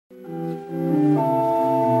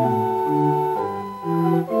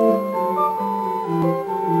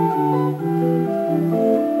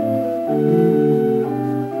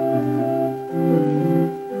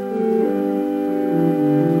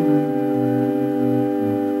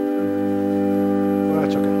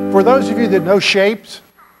For those of you that know shapes,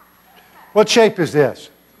 what shape is this?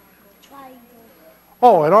 Triangle.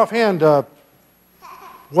 Oh, and offhand,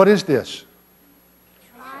 what is this?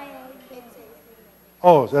 Triangle.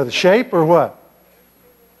 Oh, is that a shape or what?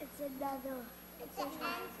 It's another. It's a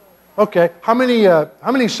triangle. Okay. How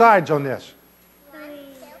many sides on this? 3.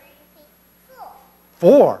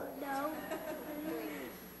 4. No.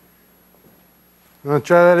 You want to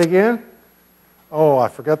try that again? Oh, I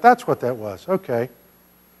forgot that's what that was. Okay.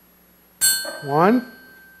 1,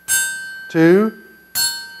 2,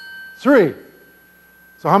 3.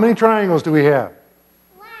 So how many triangles do we have?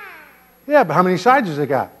 1. Yeah, but how many sides has it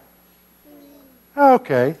got? 3.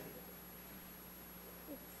 Okay. 3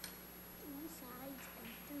 sides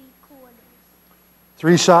and 3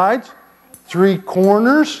 3 sides, 3 corners.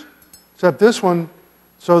 corners, except this one,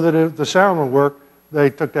 so that the sound will work,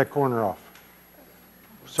 they took that corner off.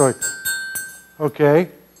 So, okay.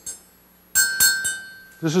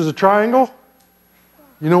 This is a triangle.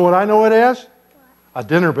 You know what I know it as? A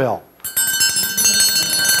dinner bell.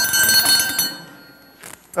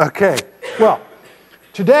 Okay. Well,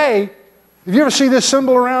 today, have you ever seen this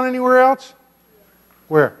symbol around anywhere else?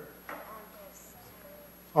 Where?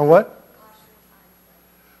 On what?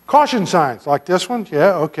 Caution signs, like this one.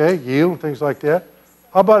 Yeah, okay, yield, things like that.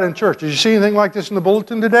 How about in church? Did you see anything like this in the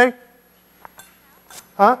bulletin today?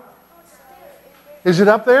 Huh? Is it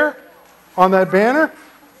up there? On that banner?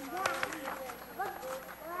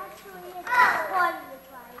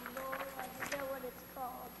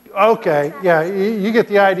 Okay, yeah, you get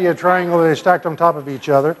the idea. Triangle, they stacked on top of each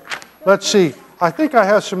other. Let's see. I think I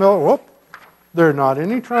have some. Whoop. There are not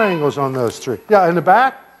any triangles on those 3. Yeah, in the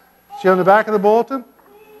back. See on the back of the bulletin?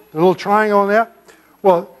 The little triangle on that?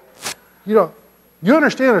 Well, you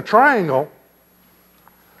understand a triangle,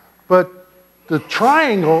 but the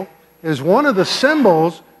triangle is one of the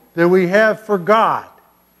symbols that we have for God.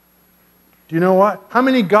 Do you know what? How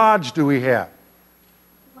many gods do we have?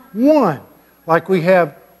 1. Like we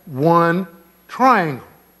have 1 triangle.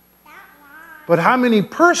 But how many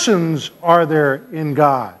persons are there in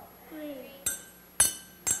God? 3.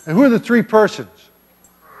 And who are the 3 persons?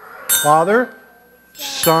 Father,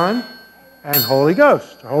 Son, and Holy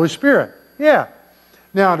Ghost, the Holy Spirit. Yeah.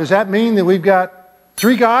 Now, does that mean that we've got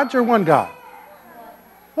 3 gods or 1 God?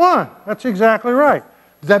 1. That's exactly right.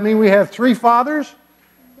 Does that mean we have 3 fathers?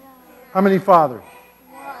 No. How many fathers?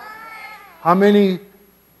 1. How many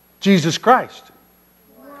Jesus Christ?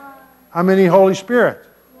 1. How many Holy Spirit?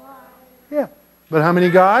 1. Yeah. But how many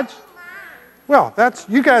gods? Well,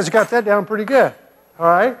 you guys got that down pretty good. All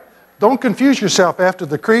right? Don't confuse yourself after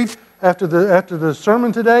the creed, after the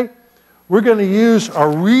sermon today. We're going to use a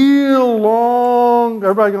real long,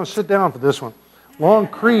 everybody's going to sit down for this one, long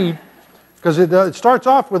creed, because it starts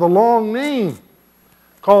off with a long name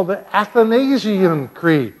called the Athanasian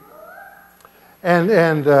Creed.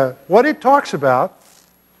 And what it talks about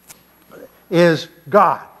is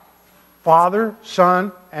God, Father,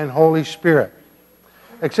 Son, and Holy Spirit.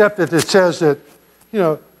 Except that it says that,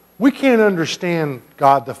 we can't understand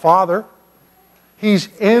God the Father. He's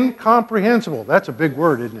incomprehensible. That's a big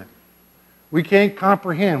word, isn't it? We can't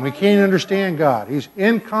comprehend. We can't understand God. He's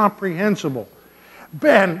incomprehensible.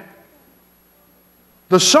 And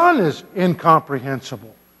the Son is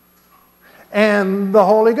incomprehensible. And the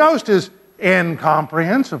Holy Ghost is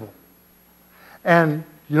incomprehensible. And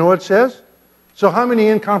you know what it says? So how many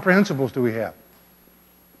incomprehensibles do we have?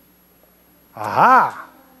 Aha!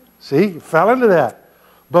 See, you fell into that.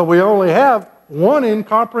 But we only have 1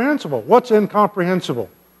 incomprehensible. What's incomprehensible?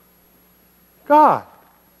 God.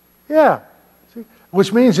 Yeah. See?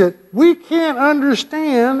 Which means that we can't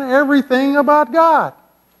understand everything about God.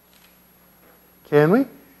 Can we?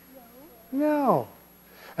 No.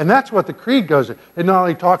 And that's what the creed goes in. It not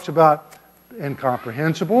only talks about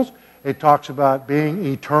incomprehensibles, it talks about being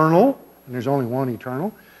eternal, and there's only 1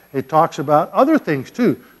 eternal. It talks about other things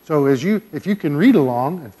too. So if you can read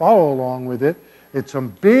along and follow along with it, it's some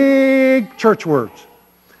big church words.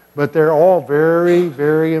 But they're all very,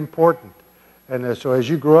 very important. And so as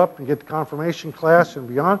you grow up and get to confirmation class and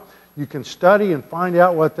beyond, you can study and find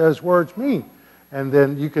out what those words mean. And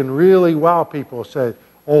then you can really wow people, say,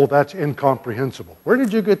 oh, that's incomprehensible. Where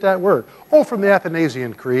did you get that word? Oh, from the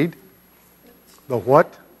Athanasian Creed. The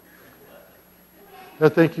what? I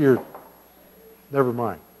think you're... Never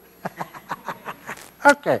mind.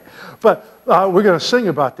 Okay. But we're going to sing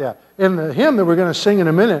about that. In the hymn that we're going to sing in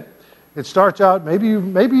a minute, it starts out, maybe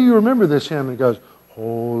you remember this hymn. It goes,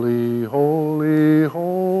 Holy, holy,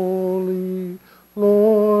 holy,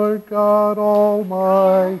 Lord God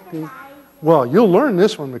Almighty. Well, you'll learn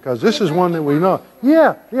this one because this is one that we know.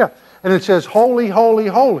 Yeah. And it says, holy, holy,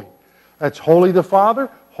 holy. That's holy the Father,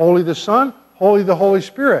 Holy the Son, holy the Holy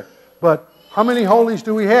Spirit. But how many holies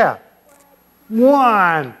do we have?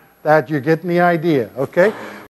 One. That you're getting the idea, okay?